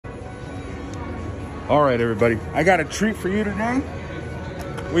All right, everybody. I got a treat for you today.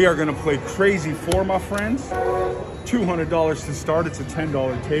 We are gonna play Crazy 4, my friends. $200 to start. It's a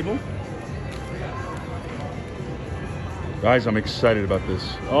 $10 table. Guys, I'm excited about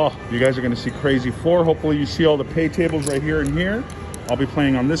this. Oh, you guys are gonna see Crazy 4. Hopefully you see all the pay tables right here and here. I'll be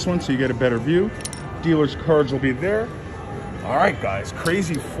playing on this one so you get a better view. Dealer's cards will be there. All right, guys,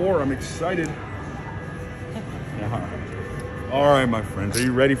 Crazy 4, I'm excited. All right, my friends, are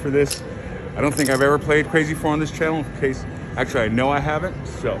you ready for this? I don't think I've ever played Crazy 4 on this channel. In case, actually, I know I haven't,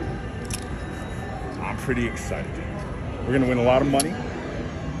 so I'm pretty excited. We're gonna win a lot of money.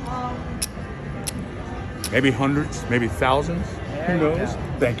 Maybe hundreds, maybe thousands, who knows?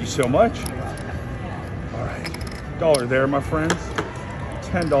 Thank you so much. All right, $1 there, my friends.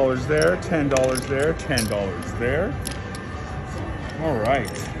 $10 there, $10 there, $10 there. All right.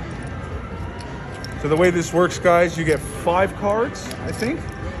 So the way this works, guys, you get 5 cards, I think,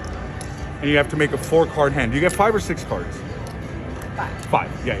 and you have to make a 4-card hand. Do you get 5 or 6 cards? 5.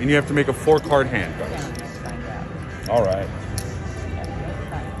 5, yeah, and you have to make a 4-card hand, guys. All right.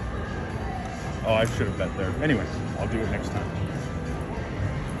 Oh, I should have bet there. Anyway, I'll do it next time.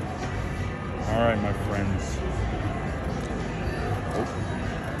 All right, my friends.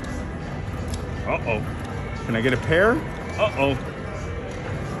 Uh-oh. Can I get a pair? Uh-oh.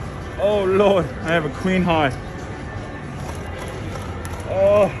 Oh, Lord. I have a queen high.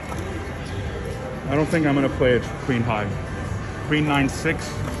 Oh. I don't think I'm going to play a queen high. Queen 9, 6,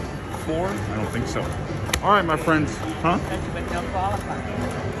 4? I don't think so. All right, my friends. Huh? But no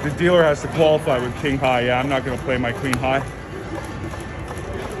qualifying. The dealer has to qualify with king high. Yeah, I'm not going to play my queen high.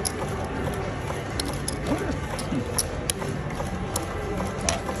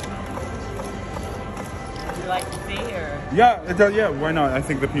 Would you like to see or? Yeah, it does, yeah, why not? I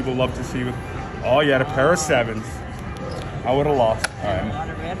think the people love to see. Oh, you had a pair of 7s. I would have lost. All right. A lot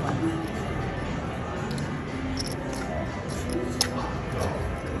of red ones.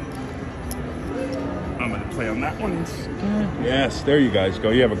 I'm going to play on that one instead. Yes, there you guys go.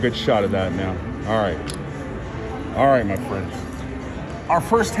 You have a good shot of that now. All right. All right, my friends. Our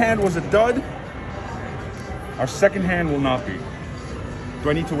first hand was a dud. Our second hand will not be. Do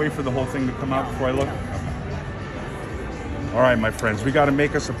I need to wait for the whole thing to come out before I look? Okay. All right, my friends. We got to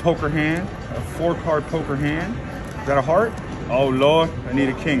make us a poker hand, a 4-card poker hand. Is that a heart? Oh, Lord. I need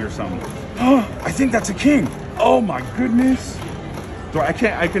a king or something. I think that's a king. Oh, my goodness. I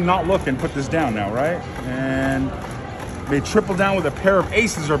cannot look and put this down now, right? And they triple down with a pair of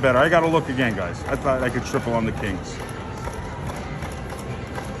aces or better. I gotta look again, guys. I thought I could triple on the kings.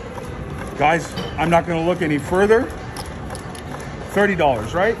 Guys, I'm not gonna look any further.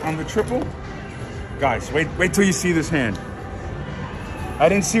 $30, right? On the triple. Guys, wait till you see this hand. I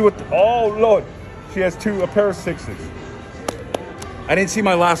didn't see what, oh Lord. She has a pair of 6s. I didn't see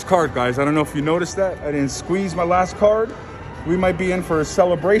my last card, guys. I don't know if you noticed that. I didn't squeeze my last card. We might be in for a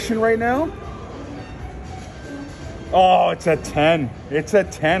celebration right now. Oh, it's a 10. It's a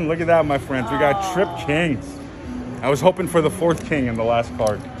 10. Look at that, my friends. We got trip kings. I was hoping for the 4th king in the last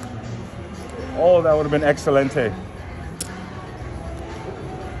card. Oh, that would have been excelente.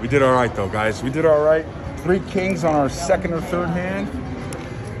 We did all right, though, guys. We did all right. 3 kings on our 2nd or 3rd hand.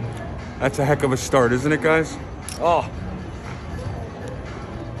 That's a heck of a start, isn't it, guys? Oh.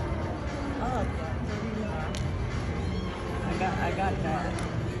 I got that.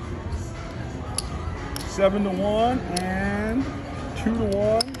 7 to 1 and 2 to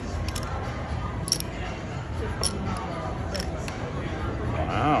 1.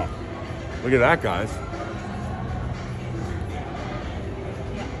 Wow. Look at that, guys.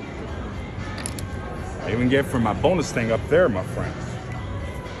 I even get for my bonus thing up there, my friends.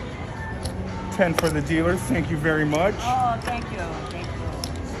 10 for the dealer. Thank you very much. Oh, thank you. Thank you.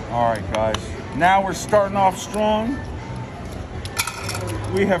 All right, guys. Now we're starting off strong.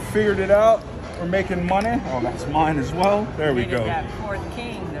 We have figured it out. We're making money. Oh, that's mine as well. There we go. That 4th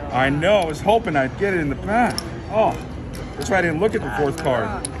king, though. I know. I was hoping I'd get it in the back. Oh, that's why I didn't look at the 4th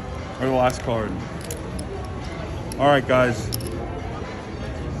card. Or the last card. All right, guys.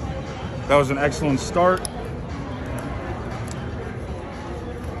 That was an excellent start.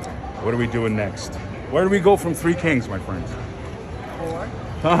 What are we doing next? Where do we go from 3 kings, my friends? 4.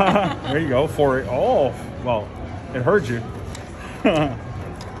 There you go. 4. Oh, well, it hurt you. 4.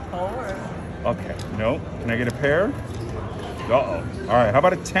 Okay, no. Can I get a pair? Uh-oh. All right, how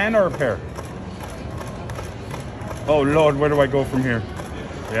about a 10 or a pair? Oh, Lord, where do I go from here?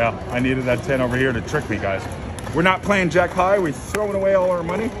 Yeah, I needed that 10 over here to trick me, guys. We're not playing jack high. We're throwing away all our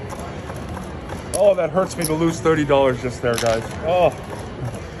money. Oh, that hurts me to lose $30 just there, guys. Oh.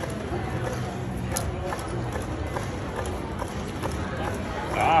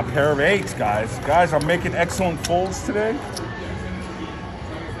 Pair of eights, guys. Guys, I'm making excellent folds today.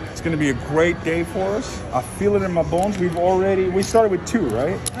 It's gonna be a great day for us. I feel it in my bones. We started with 2,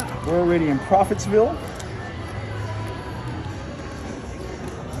 right? We're already in Profitsville.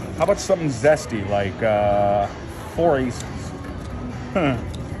 How about something zesty, like 4 aces?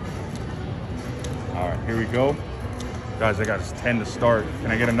 All right, here we go. Guys, I got a 10 to start.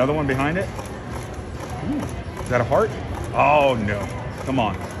 Can I get another one behind it? Ooh, is that a heart? Oh, no. Come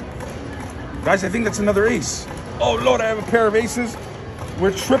on. Guys, I think that's another ace. Oh, Lord, I have a pair of aces.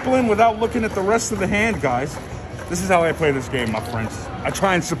 We're tripling without looking at the rest of the hand, guys. This is how I play this game, my friends. I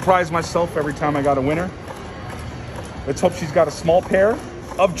try and surprise myself every time I got a winner. Let's hope she's got a small pair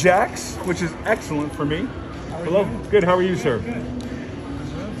of jacks, which is excellent for me. Hello. Good. How are you, sir?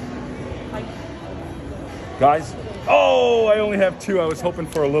 Guys, oh, I only have 2. I was hoping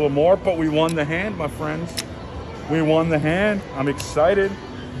for a little more, but we won the hand, my friends. We won the hand. I'm excited.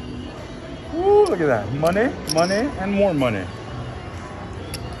 Woo, look at that. Money, money, and more money.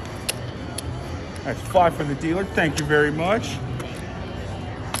 That's 5 for the dealer. Thank you very much.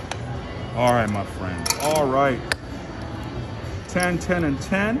 All right, my friends. All right. 10, 10, and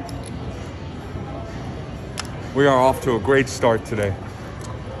 10. We are off to a great start today.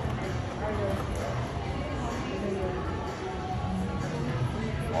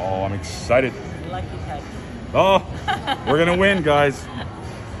 Oh, I'm excited. Lucky type. Oh, we're gonna win, guys.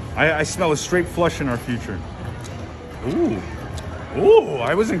 I smell a straight flush in our future. Ooh, ooh,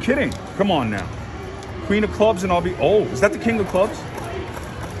 I wasn't kidding. Come on now. Queen of clubs and I'll be, oh, is that the king of clubs?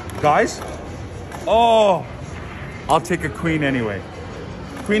 Guys? Oh, I'll take a queen anyway.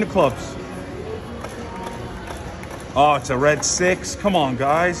 Queen of clubs. Oh, it's a red 6. Come on,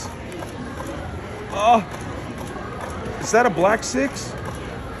 guys. Oh, is that a black 6?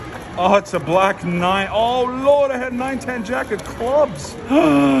 Oh, it's a black 9. Oh, Lord, I had 9, 10 jack of clubs.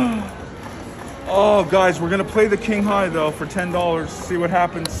 Oh, guys, we're going to play the king high, though, for $10. See what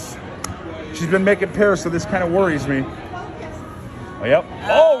happens. She's been making pairs, so this kind of worries me. Oh, yep.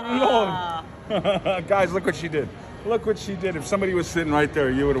 Oh, Lord. Guys, look what she did. Look what she did. If somebody was sitting right there,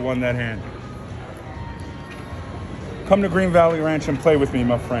 you would have won that hand. Come to Green Valley Ranch and play with me,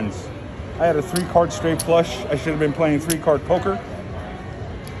 my friends. I had a 3-card straight flush. I should have been playing 3-card poker.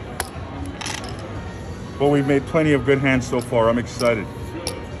 But we've made plenty of good hands so far. I'm excited.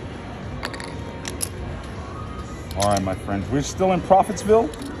 All right, my friends. We're still in Profitsville,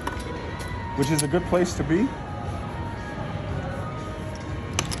 which is a good place to be.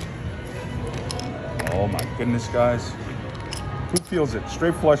 Oh, my goodness, guys. Who feels it?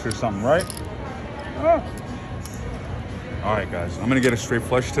 Straight flush or something, right? Ah. All right, guys. I'm going to get a straight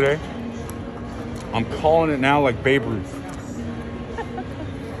flush today. I'm calling it now like Babe Ruth.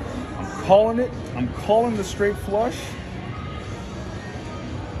 Calling it. I'm calling the straight flush.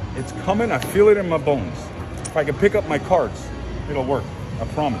 It's coming. I feel it in my bones. If I can pick up my cards, it'll work. I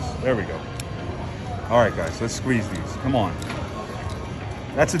promise. There we go. All right, guys, let's squeeze these. Come on.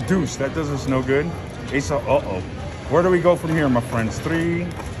 That's a deuce. That does us no good. Ace. Uh-oh. Where do we go from here, my friends? 3.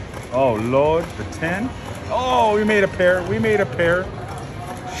 Oh, Lord. The 10. Oh, we made a pair. We made a pair.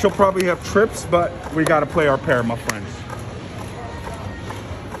 She'll probably have trips, but we got to play our pair, my friends.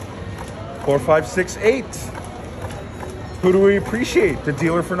 4, 5, 6, 8. Who do we appreciate? The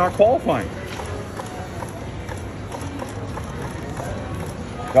dealer for not qualifying.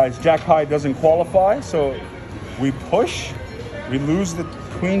 Guys, Jack High doesn't qualify, so we push. We lose the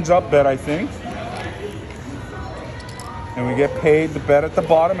queens up bet, I think. And we get paid the bet at the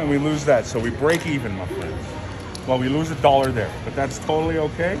bottom, and we lose that. So we break even, my friends. Well, we lose $1 there, but that's totally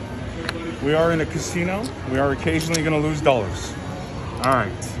okay. We are in a casino. We are occasionally going to lose dollars. All right.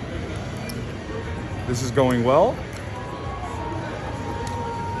 This is going well.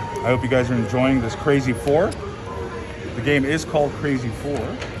 I hope you guys are enjoying this Crazy 4. The game is called Crazy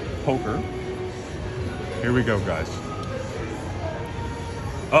 4 Poker. Here we go, guys.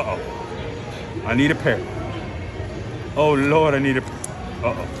 Uh-oh. I need a pair. Oh, Lord, I need a...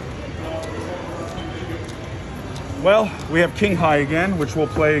 Uh-oh. Well, we have King High again, which we'll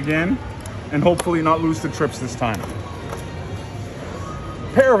play again, and hopefully not lose the trips this time.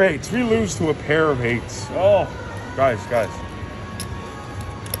 Pair of 8s. We lose to a pair of 8s. Oh, guys.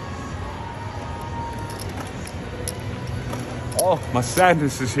 Oh, my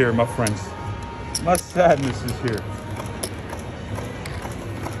sadness is here, my friends. My sadness is here.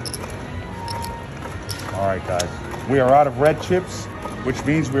 All right, guys. We are out of red chips, which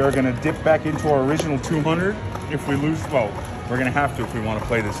means we are going to dip back into our original 200 if we lose. Well, we're going to have to if we want to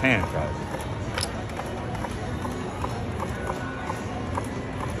play this hand, guys.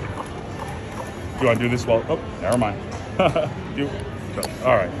 Do you want to do this? Well, oh, never mind.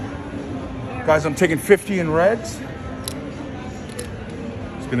 All right. Guys, I'm taking 50 in reds.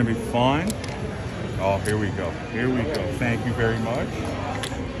 It's gonna be fine. Oh, here we go. Here we go. Thank you very much.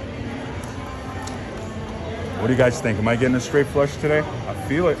 What do you guys think? Am I getting a straight flush today? I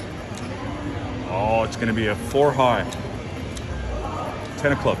feel it. Oh, it's gonna be a 4 high.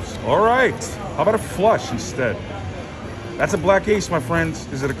 10 of clubs. All right. How about a flush instead? That's a black ace, my friends.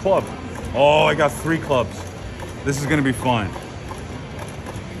 Is it a club? Oh, I got 3 clubs. This is gonna be fine.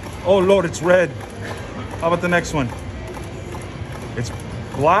 Oh Lord, it's red. How about the next one? It's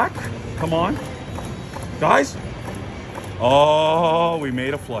black. Come on. Guys. Oh, we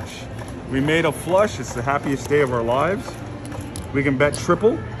made a flush. We made a flush. It's the happiest day of our lives. We can bet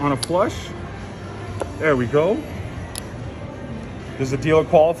triple on a flush. There we go. Does the dealer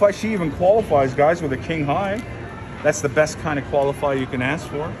qualify? She even qualifies, guys, with a king high. That's the best kind of qualify you can ask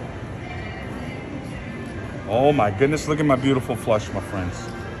for. Oh my goodness, look at my beautiful flush, my friends.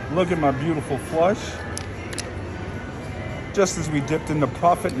 Look at my beautiful flush. Just as we dipped into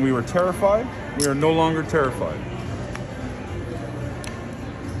profit and we were terrified, we are no longer terrified.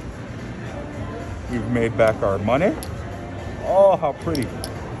 We've made back our money. Oh, how pretty.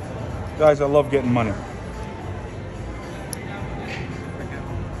 Guys, I love getting money.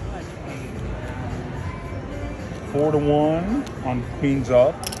 Four to 1 on queens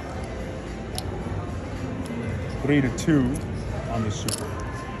up. 3 to 2 on the super.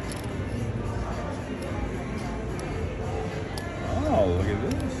 Oh, look at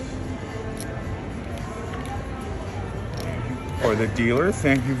this. For the dealer,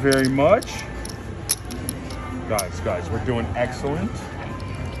 thank you very much. Guys, we're doing excellent.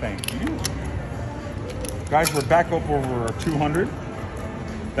 Thank you. Guys, we're back up over 200.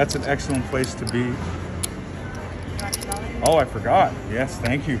 That's an excellent place to be. Oh, I forgot. Yes,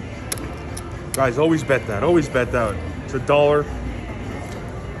 thank you. Guys, always bet that. Always bet that. It's $1.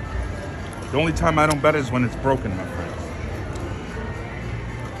 The only time I don't bet is when it's broken, my friends.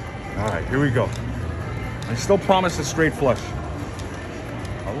 All right, here we go. I still promise a straight flush.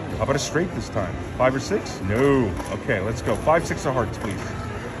 Oh, how about a straight this time? 5 or 6? No. Okay, let's go. 5, 6 of hearts, please.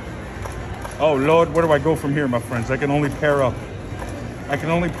 Oh, Lord, where do I go from here, my friends? I can only pair up. I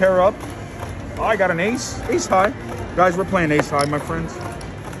can only pair up. Oh, I got an ace. Ace high. Guys, we're playing ace high, my friends.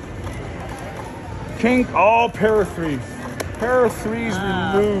 King. Oh, pair of 3s. Pair of 3s,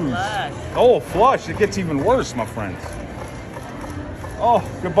 we lose. Flush. Oh, flush. It gets even worse, my friends. Oh,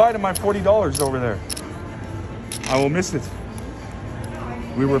 goodbye to my $40 over there. I will miss it.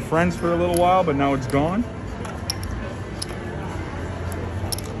 We were friends for a little while, but now it's gone.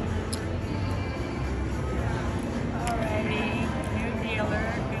 Alrighty, new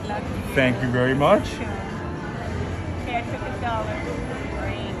dealer. Good luck to you. Thank you very much. Okay, I took $1 for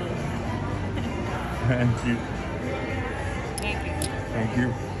Amy. Thank you. Thank you. Thank you.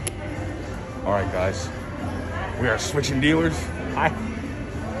 All right, guys. We are switching dealers. Hi.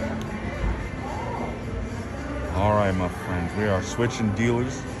 All right, my friends. We are switching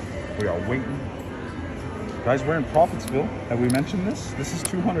dealers. We are waiting. Guys, we're in Profitsville. Have we mentioned this? This is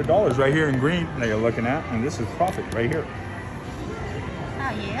 $200 right here in green that you're looking at, and this is profit right here.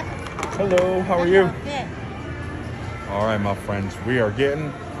 Oh, yeah? Hello, how are you? Good. All right, my friends. We are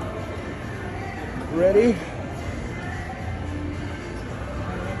getting ready.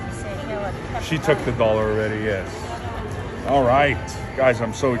 She took the dollar already, yes. All right, guys,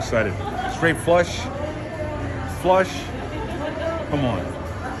 I'm so excited. Straight flush, flush, come on.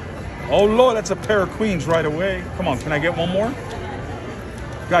 Oh Lord, that's a pair of queens right away. Come on, can I get one more?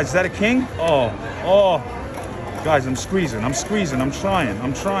 Guys, is that a king? Oh, guys, I'm squeezing, I'm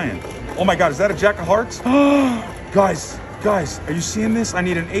trying. Oh my God, is that a jack of hearts? Guys, are you seeing this? I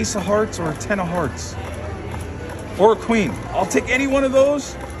need an ace of hearts or a 10 of hearts. Or a queen, I'll take any one of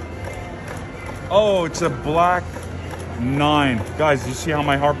those. Oh, it's a black 9. Guys, you see how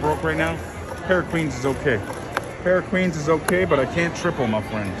my heart broke right now? Pair of queens is okay. Pair of queens is okay, but I can't triple, my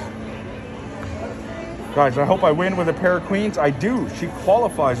friends. Guys, I hope I win with a pair of queens. I do. She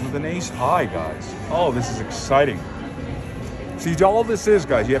qualifies with an ace high, guys. Oh, this is exciting. See, all this is,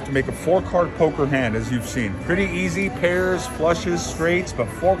 guys, you have to make a 4-card poker hand, as you've seen. Pretty easy, pairs, flushes, straights, but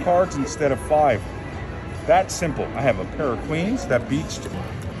 4 cards instead of 5. That's simple. I have a pair of queens that beats 2.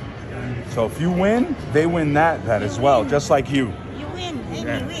 So if you win, they win that as well, just like you. You win, Amy,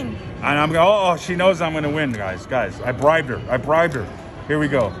 Yeah. win. And I'm going, oh, she knows I'm going to win, guys. I bribed her. Here we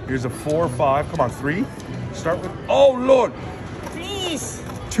go. Here's a 4, 5. Come on, 3. Start with, oh, Lord. Please,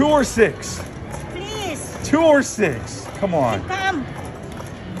 2 or 6. please. 2 or 6. Come on. Come.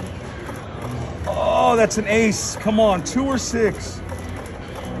 Oh, that's an ace. Come on, 2 or 6.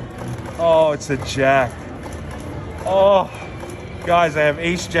 Oh, it's a jack. Oh, Guys, I have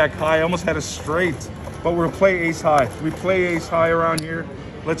ace jack high. I almost had a straight, but we'll play ace high. We play ace high around here.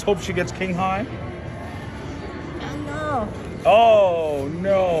 Let's hope she gets king high. No. Oh,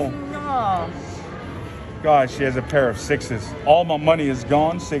 no. No. Guys, she has a pair of sixes. All my money is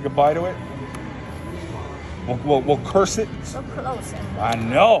gone. Say goodbye to it. We'll curse it. So close. I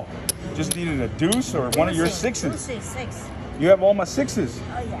know. Just needed a deuce or one of your sixes. Six. You have all my sixes.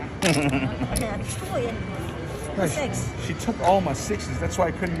 Oh, yeah. Yeah, Guys, six. she took all my sixes. That's why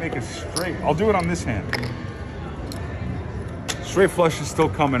I couldn't make it straight. I'll do it on this hand. Straight flush is still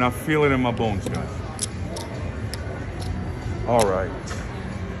coming. I feel it in my bones, guys. All right.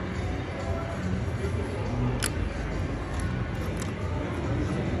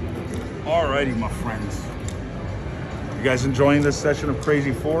 Alrighty, my friends. You guys enjoying this session of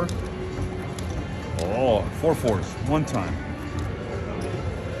Crazy Four? Oh, 4 fours, one time.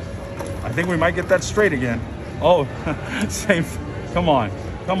 I think we might get that straight again. Oh, same. Come on.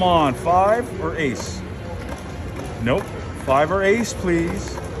 Come on. 5 or ace? Nope. 5 or ace,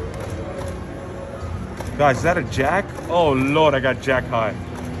 please. Guys, is that a jack? Oh, Lord, I got jack high.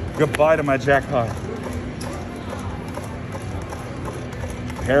 Goodbye to my jack high.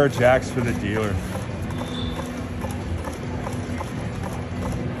 Pair of jacks for the dealer.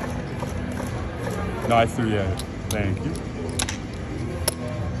 No, I threw you at it. Thank you.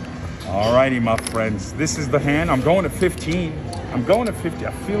 Alrighty, my friends. This is the hand. I'm going to 15. I'm going to 50.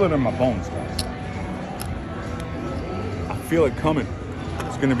 I feel it in my bones, guys. I feel it coming.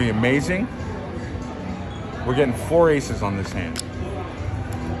 It's going to be amazing. We're getting 4 aces on this hand.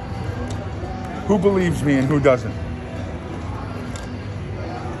 Who believes me and who doesn't?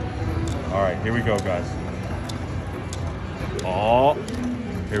 All right, here we go, guys. Oh,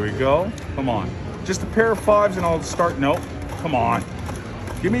 here we go. Come on. Just a pair of 5s and I'll start. Nope. Come on.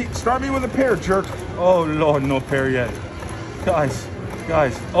 Start me with a pair, jerk. Oh, Lord, no pair yet. Guys.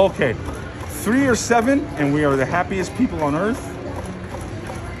 Okay. 3 or 7 and we are the happiest people on earth.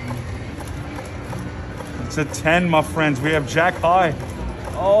 It's a 10, my friends. We have jack high.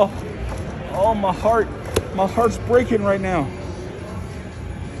 Oh, my heart. My heart's breaking right now.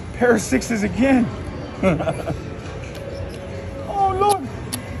 Pair of 6s again. Oh, Lord.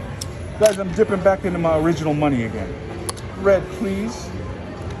 Guys, I'm dipping back into my original money again. Red, please.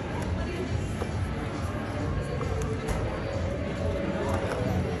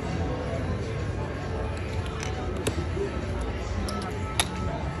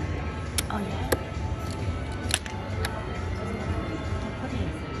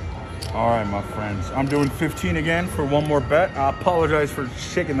 All right, my friends. I'm doing 15 again for one more bet. I apologize for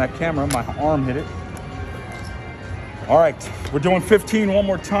shaking that camera. My arm hit it. All right, we're doing 15 one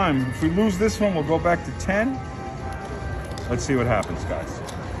more time. If we lose this one, we'll go back to 10. Let's see what happens, guys.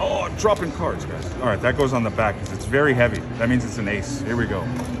 Oh, I'm dropping cards, guys. All right, that goes on the back because it's very heavy. That means it's an ace. Here we go.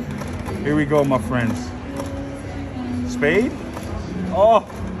 Here we go, my friends. Spade? Oh,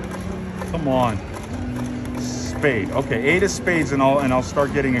 come on. Spade. Okay, 8 of spades and I'll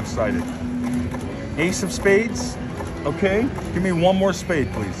start getting excited. Ace of spades. Okay, give me one more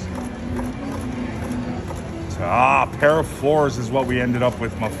spade, please. Pair of 4s is what we ended up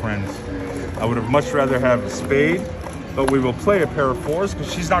with, my friends. I would have much rather have a spade, but we will play a pair of 4s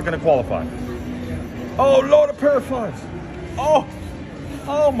because she's not going to qualify. Oh, Lord, a pair of 5s.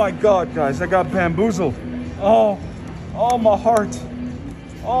 Oh my God, guys, I got bamboozled. Oh, my heart.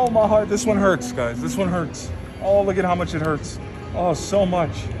 Oh, my heart. This one hurts, guys. This one hurts. Oh, look at how much it hurts. Oh, so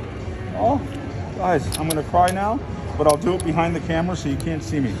much. Oh, guys, I'm going to cry now, but I'll do it behind the camera so you can't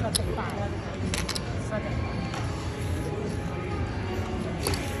see me.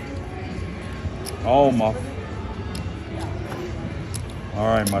 Oh, my. All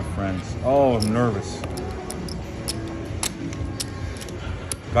right, my friends. Oh, I'm nervous.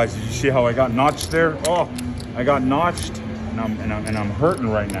 Guys, did you see how I got notched there? Oh, I got notched, and I'm hurting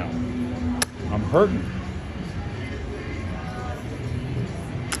right now. I'm hurting.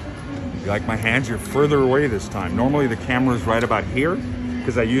 Like my hands, you're further away this time. Normally the camera is right about here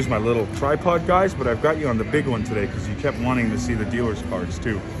because I use my little tripod, guys, but I've got you on the big one today because you kept wanting to see the dealer's cards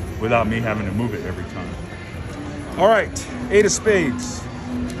too without me having to move it every time. All right, 8 of spades.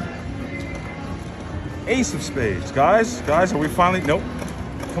 Ace of spades. Guys, are we finally? Nope.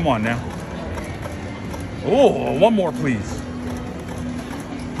 Come on now. Oh, one more, please.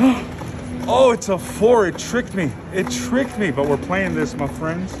 Oh, it's a 4. It tricked me. It tricked me, but we're playing this, my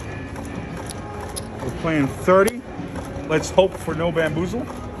friends. We're playing 30. Let's hope for no bamboozle.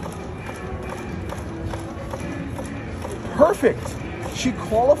 Perfect. She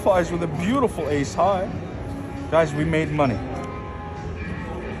qualifies with a beautiful ace high. Guys, we made money.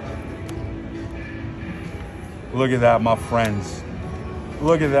 Look at that, my friends.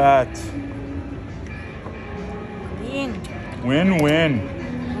 Look at that. Win. Win-win.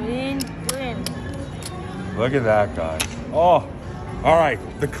 Win. Look at that, guys. Oh, all right.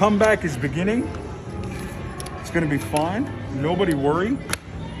 The comeback is beginning. It's going to be fine. Nobody worry.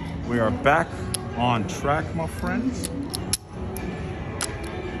 We are back on track, my friends.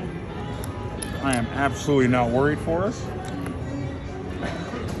 I am absolutely not worried for us.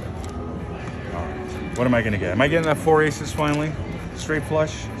 All right. What am I going to get? Am I getting that 4 aces finally? Straight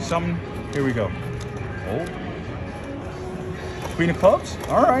flush? Something? Here we go. Oh. Queen of clubs?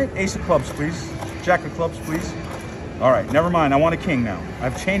 All right. Ace of clubs, please. Jack of clubs, please. All right. Never mind. I want a king now.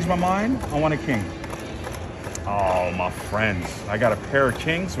 I've changed my mind. I want a king. Oh, my friends. I got a pair of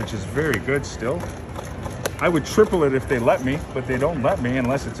kings, which is very good still. I would triple it if they let me, but they don't let me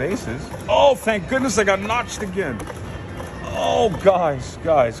unless it's aces. Oh, thank goodness I got notched again. Oh, guys.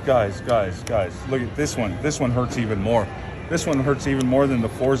 Look at this one. This one hurts even more. This one hurts even more than the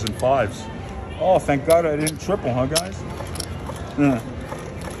 4s and 5s. Oh, thank God I didn't triple, huh, guys?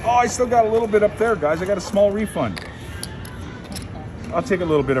 Oh, I still got a little bit up there, guys. I got a small refund. I'll take a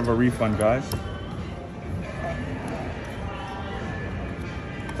little bit of a refund, guys.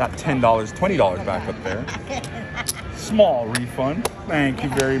 Got $10, $20 back up there. Small refund. Thank you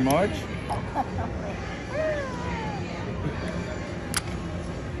very much.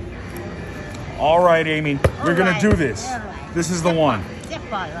 All right, Amy, we're gonna do this. This is the one.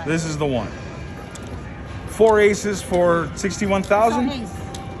 This is the one. 4 aces for 61,000.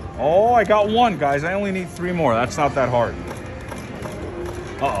 Oh, I got one, guys. I only need 3 more. That's not that hard.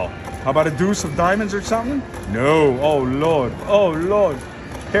 Uh-oh. How about a deuce of diamonds or something? No. Oh, Lord. Oh, Lord.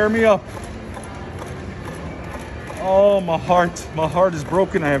 Pair me up. Oh, my heart. My heart is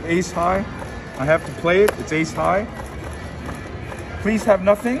broken. I have ace high. I have to play it. It's ace high. Please have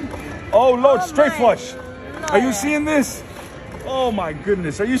nothing. Oh, Lord. Straight flush. Are you seeing this? Oh, my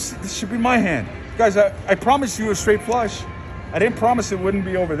goodness. This should be my hand. Guys, I promised you a straight flush. I didn't promise it wouldn't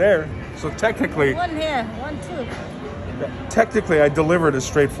be over there. So technically... One here. 1, 2. Technically, I delivered a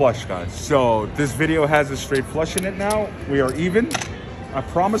straight flush, guys. So this video has a straight flush in it now. We are even. I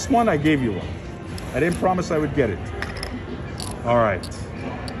promised one, I gave you one. I didn't promise I would get it. All right.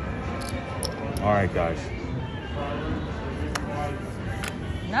 All right, guys.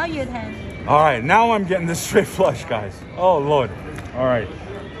 Now you can. All right, now I'm getting this straight flush, guys. Oh, Lord. All right.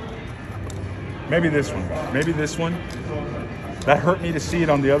 Maybe this one, guys. Maybe this one. That hurt me to see it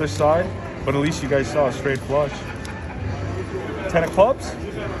on the other side, but at least you guys saw a straight flush. 10 of clubs?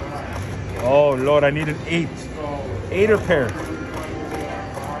 Oh, Lord, I need an 8. 8 or pair.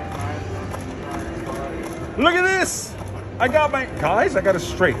 Look at this. I got a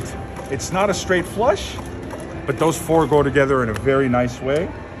straight. It's not a straight flush, but those 4 go together in a very nice way.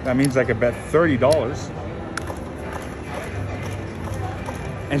 That means I could bet $30.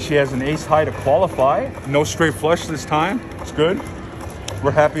 And she has an ace high to qualify. No straight flush this time. It's good.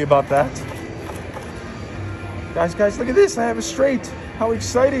 We're happy about that. Guys, look at this. I have a straight. How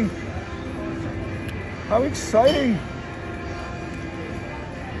exciting. How exciting.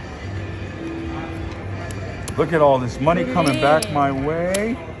 Look at all this money coming back my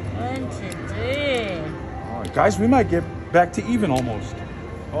way. 1, 2, 3. All right, guys, we might get back to even almost.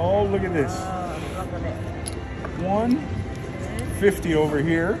 Oh, look at this. Look at it. 150 over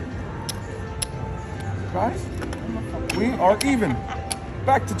here. Guys, we are even.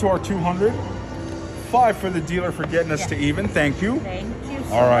 Back to our 200. 5 for the dealer for getting us to even. Thank you. Thank you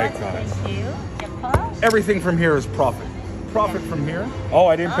so All right, much. guys. Thank you. Jackpot. Everything from here is profit. Profit from here. Oh,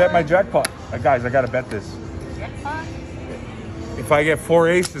 I didn't bet my jackpot. Guys, I got to bet this. Jackpot. If I get 4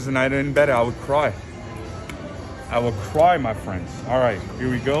 aces and I didn't bet it, I would cry. I will cry, my friends. All right, here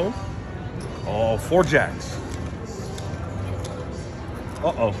we go. Oh, 4 jacks.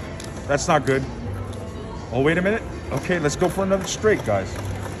 Uh-oh. That's not good. Oh, wait a minute. Okay, let's go for another straight, guys.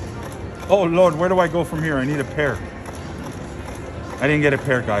 Oh, Lord, where do I go from here? I need a pair. I didn't get a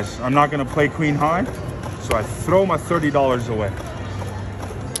pair, guys. I'm not going to play queen high, so I throw my $30 away.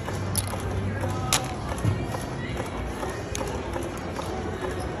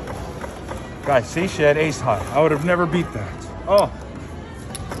 Guys, see, she had ace high. I would have never beat that. Oh.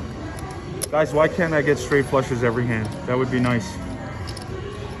 Guys, why can't I get straight flushes every hand? That would be nice.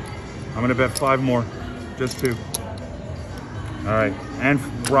 I'm going to bet 5 more. Just 2. All right, and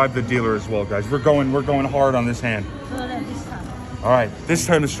bribe the dealer as well, guys. We're going hard on this hand. All right, this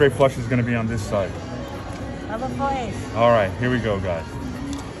time the straight flush is going to be on this side. All right, here we go, guys.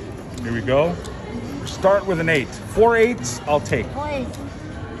 Here we go. Start with an 8. 4 8s, I'll take.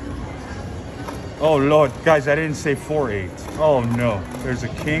 Oh, Lord. Guys, I didn't say 4 8. Oh, no. There's a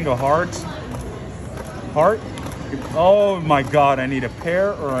king of hearts. Heart. Oh my God, I need a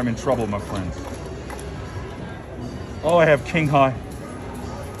pair or I'm in trouble, my friends. Oh, I have king high.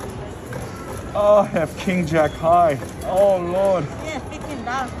 Oh, I have king jack high. Oh Lord. Yeah,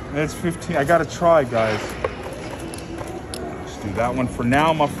 $15. It's 15. I gotta try, guys. Let's do that one for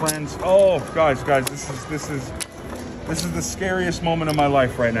now, my friends. Oh, guys, this is the scariest moment of my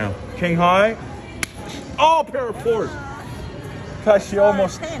life right now. King high. Oh, pair of fours. Gosh, she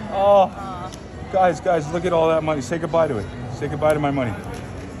almost. 10. Oh, guys, look at all that money. Say goodbye to it. Say goodbye to my money.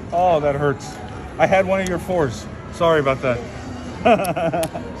 Oh, that hurts. I had one of your fours. Sorry about that.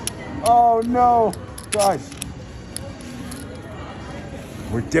 Oh no, guys.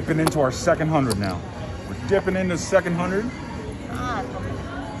 We're dipping into our second 100 now. We're dipping into the second 100.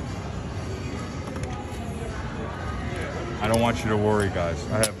 I don't want you to worry, guys.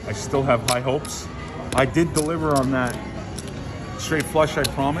 I still have high hopes. I did deliver on that straight flush I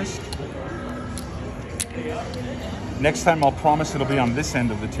promised. Next time I'll promise it'll be on this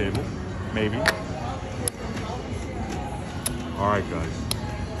end of the table, maybe. All right, guys.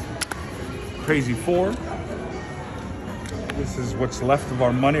 Crazy four. This is what's left of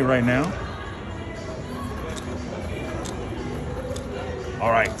our money right now.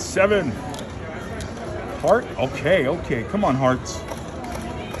 All right, 7. Heart? Okay. Come on, hearts.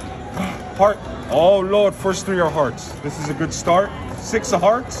 Heart. Oh, Lord, first 3 are hearts. This is a good start. 6 of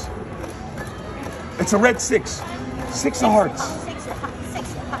hearts. It's a red 6. 6 of hearts.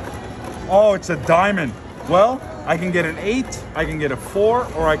 Oh, it's a diamond. Well, I can get an 8, I can get a 4,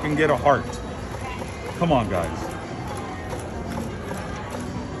 or I can get a heart. Come on, guys.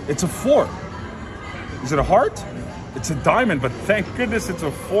 It's a 4. Is it a heart? It's a diamond, but thank goodness it's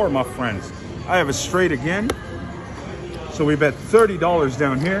a 4, my friends. I have a straight again. So we bet $30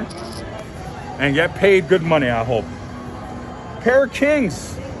 down here and get paid good money, I hope. Pair of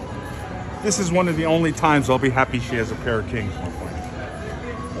kings. This is one of the only times I'll be happy she has a pair of kings, my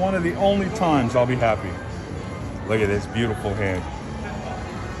friend. One of the only times I'll be happy. Look at this beautiful hand.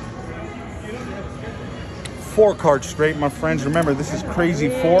 4 cards straight, my friends. Remember, this is crazy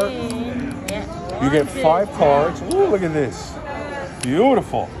 4. You get 5 cards. Ooh, look at this.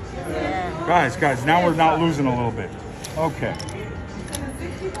 Beautiful. Guys, now we're not losing a little bit. Okay.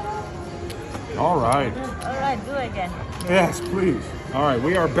 All right. All right, do it again. Yes, please. All right,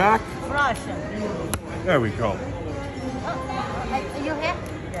 we are back. Flush. There we go. Are you here?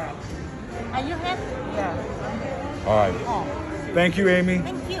 Yeah. Are you here? Yeah. All right. Oh, Thank you, Amy.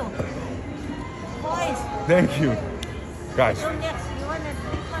 thank you. Boys, Thank you. Guys, go next. You want to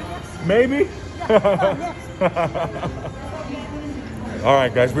go next? maybe? Yeah, go next. All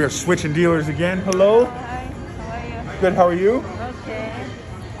right, guys, we are switching dealers again. Hello. Hi, how are you? Good, how are you? Okay.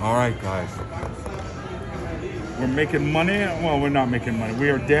 All right, guys. We're making money. Well, we're not making money. We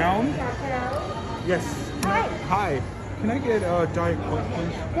are down. Hello. Yes. Hi. Hi. Can I get a Diet Coke,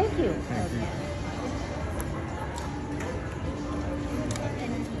 please? Thank you. Thank you.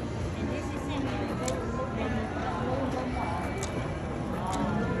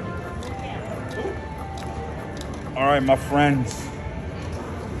 All right, my friends.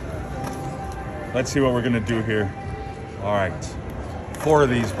 Let's see what we're gonna do here. All right, 4 of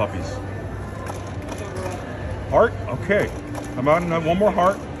these puppies. Heart, okay. How about one more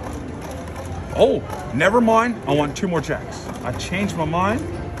heart? Oh, never mind. I want 2 more jacks. I changed my mind.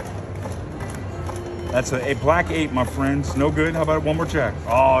 That's a black 8, my friends. No good. How about one more jack?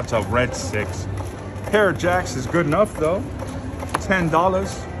 Oh, it's a red 6. Pair of jacks is good enough, though.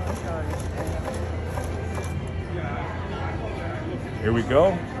 $10. Here we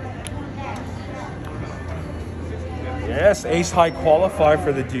go. Yes, ace high qualify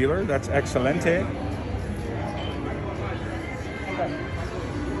for the dealer. That's excelente.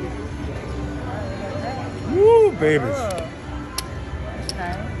 Woo, babies.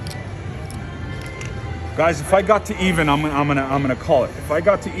 Guys, if I got to even, I'm gonna call it. If I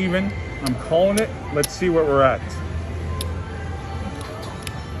got to even, I'm calling it. Let's see where we're at.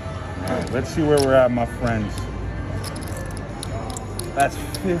 All right, let's see where we're at, my friends. That's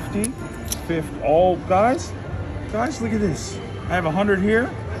 50, 50. Oh, guys, look at this. I have 100 here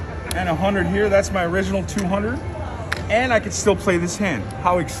and 100 here. That's my original 200. And I can still play this hand.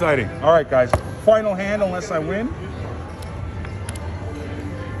 How exciting. All right, guys, final hand unless I win.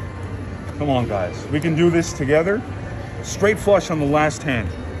 Come on, guys. We can do this together. Straight flush on the last hand.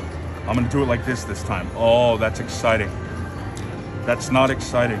 I'm gonna do it like this time. Oh, that's exciting. That's not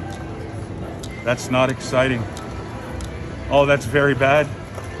exciting. That's not exciting. Oh, that's very bad.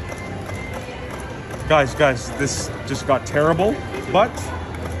 Guys, this just got terrible, but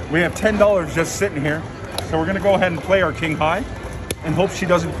we have $10 just sitting here. So we're gonna go ahead and play our king high and hope she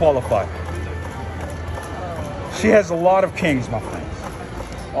doesn't qualify. She has a lot of kings, my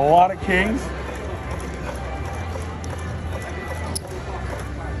friends. A lot of kings.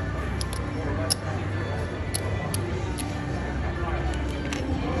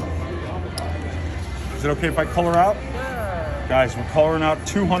 Is it okay if I color out? Sure. Guys, we're coloring out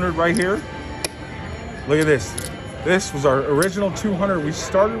 200 right here. Look at this. This was our original 200 we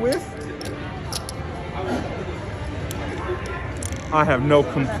started with. I have no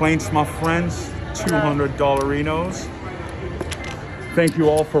complaints, my friends. 200 dollarinos. Thank you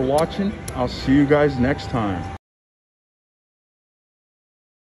all for watching. I'll see you guys next time.